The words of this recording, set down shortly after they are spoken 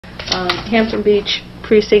Hampton Beach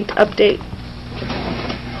precinct update.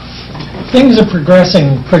 Things are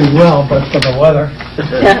progressing pretty well, but for the weather.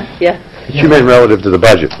 Yeah. You meant relative to the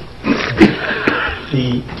budget.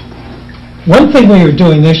 The one thing we are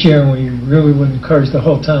doing this year, and we really would encourage the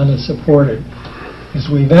whole town to support it, is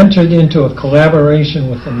we've entered into a collaboration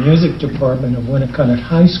with the music department of Winnacunnet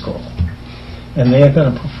High School. And they are going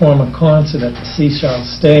to perform a concert at the Seashell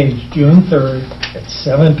Stage June 3rd at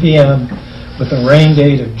 7 p.m. with a rain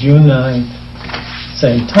date of June 9th,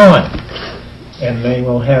 same time. And they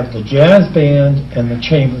will have the jazz band and the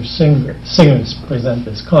chamber singers present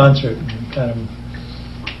this concert. And we kind of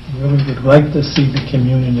really would like to see the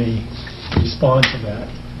community respond to that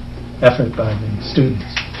effort by the students.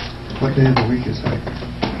 What day of the week is that?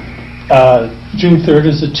 June 3rd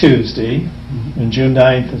is a Tuesday, and June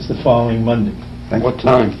 9th is the following Monday. What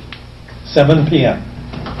time? 7 p.m.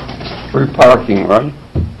 Free parking, right?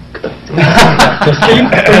 Free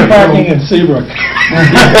parking in Seabrook.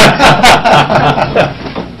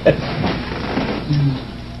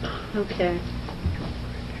 Okay.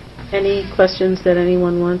 Any questions that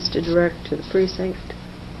anyone wants to direct to the precinct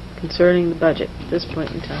concerning the budget at this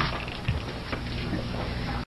point in time?